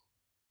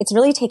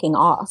really taking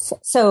off.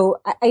 So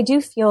I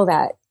do feel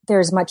that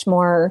there's much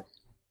more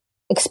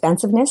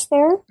expansiveness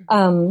there,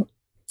 but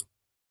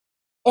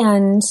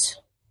I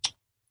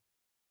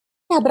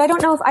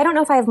don't know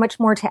if I have much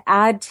more to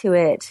add to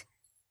it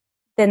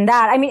than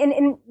that. I mean,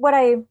 in what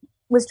I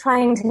was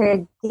trying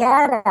to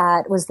get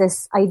at was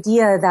this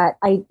idea that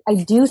I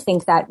do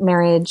think that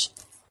marriage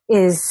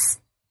is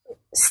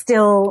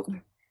still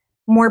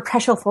more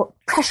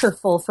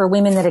pressureful for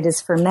women than it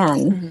is for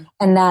men.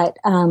 And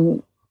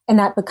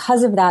that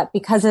because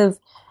of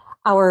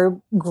our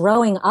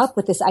growing up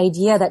with this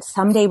idea that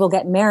someday we'll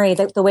get married,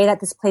 that the way that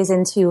this plays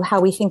into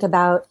how we think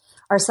about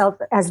ourselves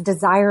as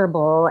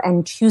desirable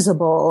and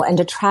choosable and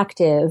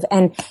attractive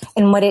and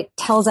what it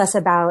tells us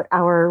about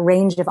our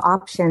range of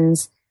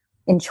options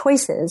and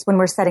choices when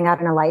we're setting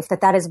out in a life,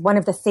 that is one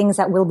of the things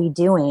that we'll be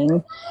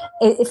doing.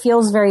 It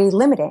feels very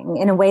limiting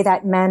in a way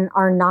that men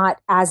are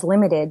not as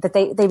limited, that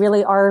they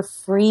really are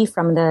free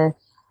from the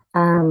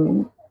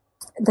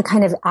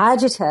kind of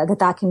agita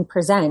that can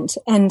present.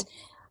 And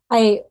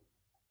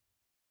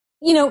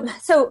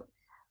so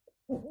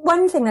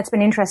one thing that's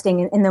been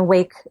interesting in the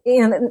wake,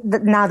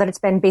 now that it's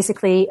been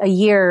basically a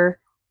year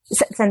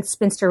since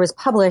Spinster was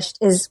published,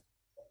 is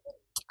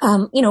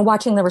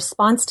watching the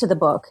response to the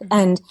book.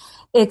 And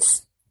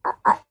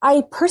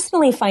I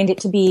personally find it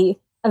to be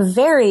a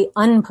very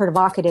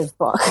unprovocative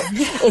book.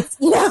 It's,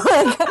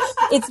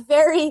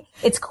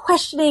 it's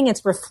questioning,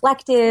 it's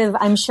reflective.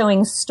 I'm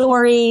showing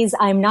stories.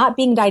 I'm not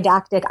being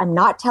didactic. I'm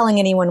not telling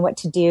anyone what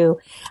to do.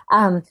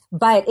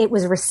 But it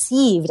was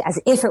received as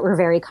if it were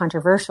very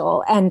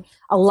controversial. And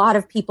a lot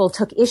of people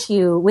took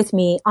issue with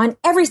me on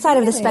every side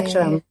of the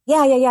spectrum.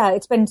 Yeah.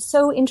 It's been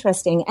so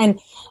interesting. And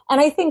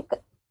I think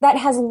that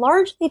has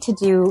largely to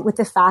do with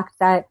the fact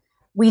that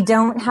we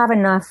don't have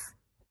enough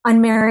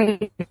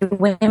unmarried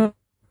women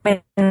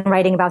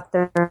writing about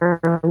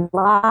their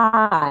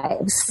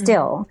lives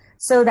still,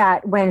 so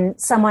that when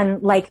someone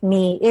like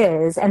me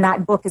is, and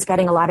that book is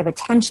getting a lot of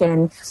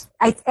attention,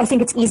 I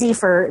think it's easy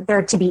for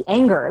there to be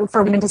anger,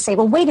 for women to say,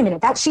 well, wait a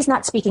minute, she's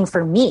not speaking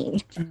for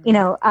me,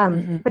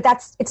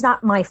 but it's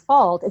not my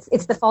fault.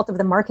 It's the fault of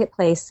the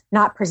marketplace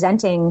not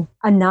presenting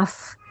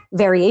enough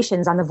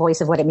variations on the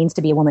voice of what it means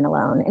to be a woman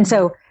alone. And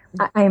so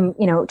I'm,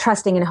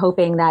 trusting and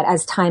hoping that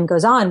as time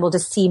goes on, we'll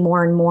just see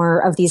more and more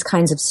of these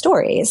kinds of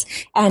stories.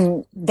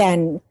 And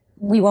then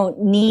we won't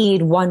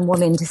need one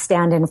woman to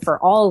stand in for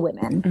all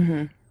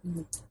women,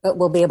 but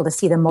we'll be able to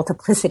see the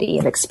multiplicity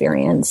of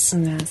experience.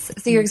 Yes.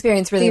 So your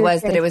experience really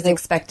was that it was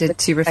expected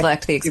to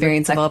reflect the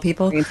experience of all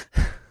people? Yeah.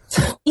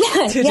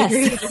 To a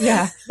degree.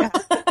 Yeah.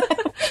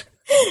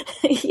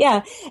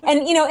 Yeah.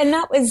 And, and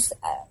that was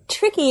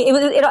tricky.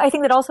 I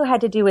think that also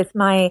had to do with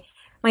my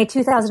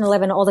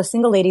 2011 All the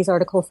Single Ladies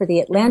article for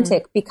The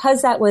Atlantic,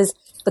 because that was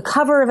the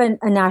cover of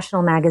a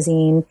national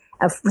magazine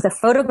with a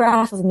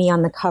photograph of me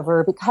on the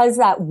cover, because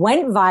that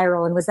went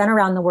viral and was then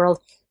around the world.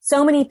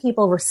 So many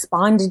people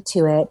responded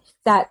to it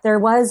that there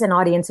was an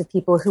audience of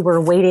people who were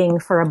waiting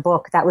for a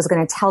book that was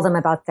going to tell them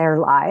about their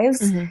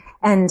lives.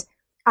 And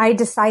I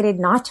decided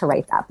not to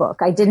write that book.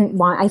 I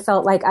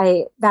felt like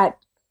that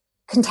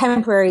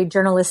contemporary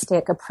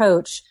journalistic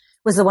approach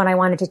was the one I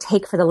wanted to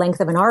take for the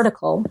length of an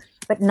article,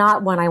 but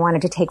not one I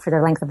wanted to take for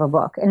the length of a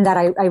book. And that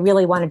I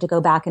really wanted to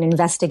go back and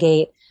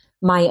investigate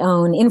my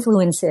own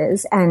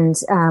influences and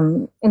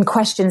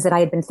questions that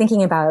I had been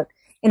thinking about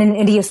in an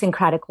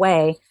idiosyncratic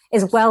way,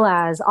 as well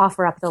as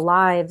offer up the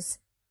lives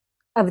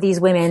of these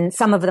women,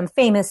 some of them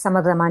famous, some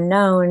of them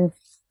unknown,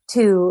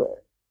 to,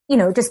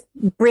 just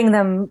bring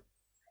them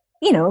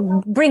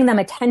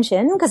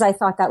attention, because I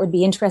thought that would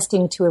be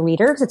interesting to a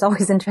reader, because it's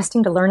always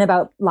interesting to learn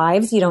about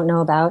lives you don't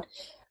know about.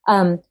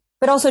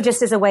 But also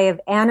just as a way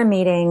of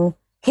animating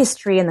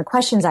history and the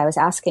questions I was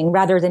asking,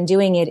 rather than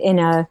doing it in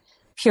a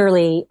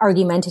purely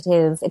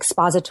argumentative,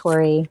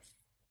 expository,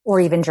 or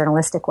even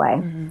journalistic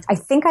way. I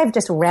think I've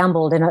just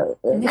rambled in a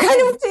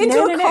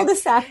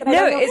cul-de-sac.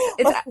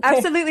 It's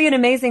absolutely an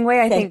amazing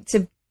way, I think,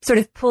 to sort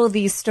of pull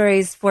these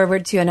stories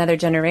forward to another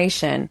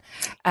generation.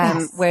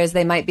 Whereas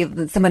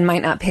someone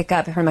might not pick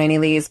up Hermione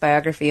Lee's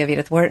biography of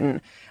Edith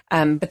Wharton,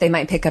 but they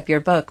might pick up your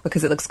book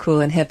because it looks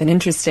cool and hip and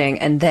interesting.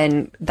 And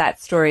then that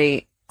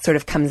story sort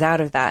of comes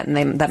out of that,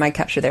 and that might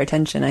capture their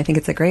attention. I think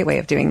it's a great way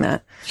of doing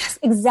that. Yes,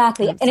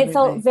 exactly. Absolutely. And it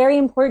felt very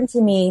important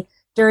to me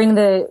during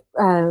the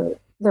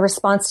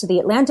response to the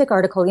Atlantic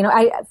article.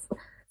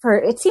 For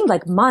it seemed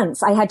like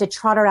months, I had to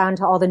trot around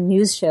to all the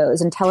news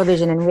shows and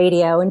television and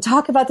radio and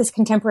talk about this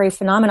contemporary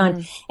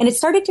phenomenon. And it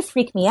started to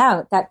freak me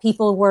out that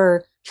people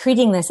were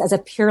treating this as a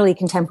purely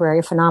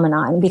contemporary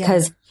phenomenon,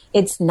 because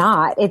it's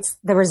not. It's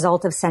the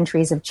result of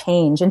centuries of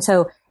change. And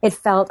so I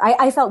felt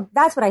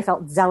that's what I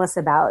felt zealous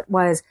about,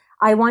 was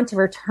I want to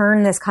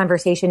return this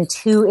conversation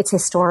to its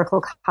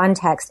historical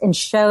context and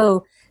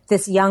show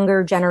this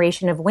younger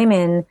generation of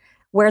women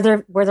where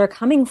they're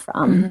coming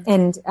from.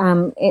 And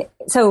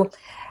so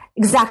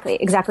exactly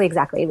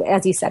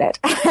as you said it.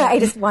 I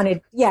just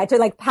wanted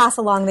to pass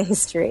along the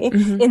history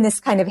in this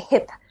kind of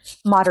hip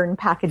modern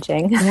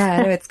packaging.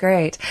 Yeah, no, it's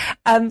great.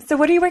 So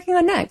what are you working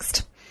on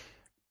next?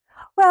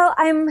 Well,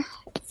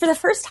 for the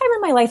first time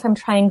in my life, I'm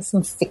trying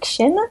some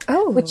fiction,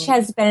 which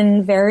has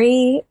been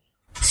very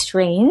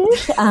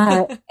strange.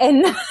 And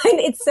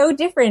it's so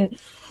different.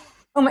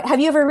 Have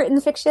you ever written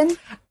fiction?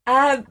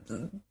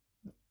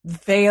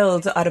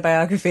 Veiled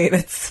autobiography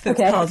that's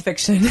called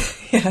fiction.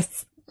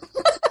 Yes.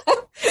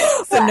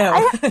 So no, I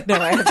have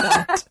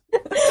not.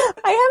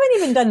 I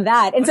haven't even done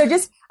that. And so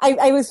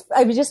I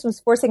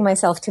was forcing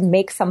myself to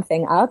make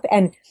something up.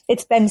 And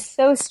it's been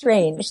so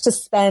strange to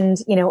spend,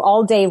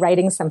 all day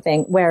writing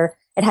something where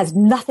it has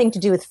nothing to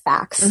do with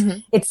facts.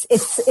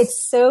 It's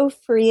so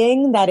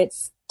freeing that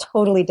it's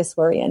totally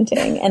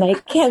disorienting, and I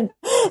can't.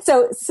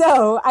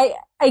 So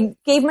I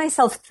gave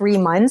myself 3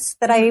 months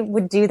that I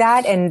would do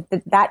that, and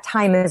that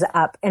time is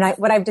up. And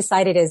what I've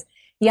decided is,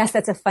 yes,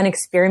 that's a fun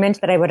experiment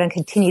that I want to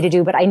continue to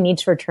do, but I need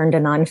to return to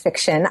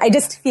nonfiction. I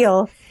just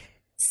feel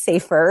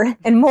safer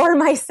and more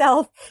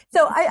myself.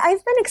 So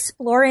I've been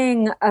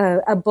exploring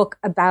a book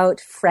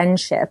about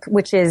friendship,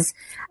 which is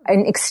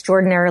an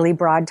extraordinarily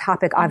broad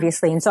topic,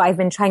 obviously. And so I've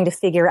been trying to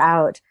figure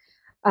out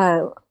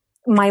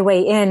my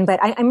way in, but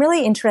I'm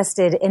really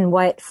interested in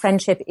what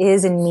friendship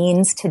is and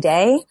means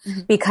today,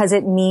 because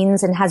it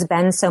means and has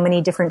been so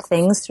many different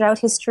things throughout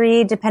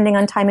history, depending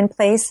on time and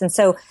place. And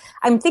so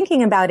I'm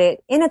thinking about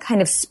it in a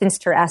kind of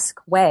spinster-esque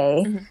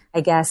way,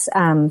 I guess,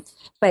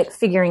 but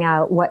figuring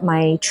out what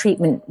my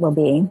treatment will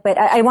be. But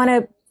I want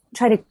to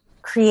try to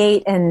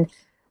create and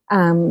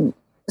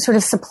sort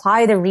of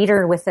supply the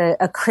reader with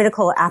a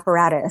critical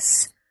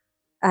apparatus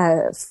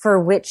for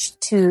which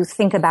to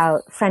think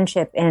about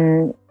friendship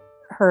in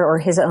her or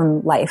his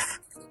own life.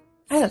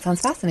 Oh, that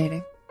sounds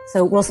fascinating.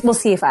 So we'll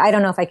see if I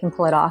don't know if I can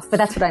pull it off, but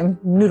that's what I'm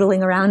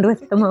noodling around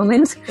with at the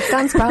moment. It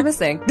sounds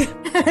promising.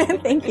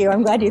 Thank you.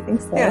 I'm glad you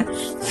think so. Yeah.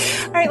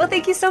 All right. Well,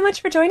 thank you so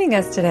much for joining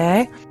us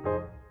today.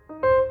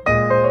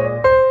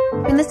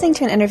 I've been listening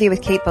to an interview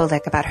with Kate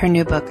Bolick about her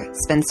new book,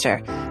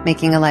 Spinster,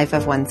 Making a Life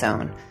of One's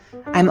Own.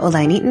 I'm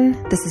Oline Eaton.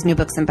 This is New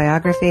Books in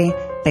Biography.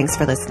 Thanks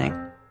for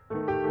listening.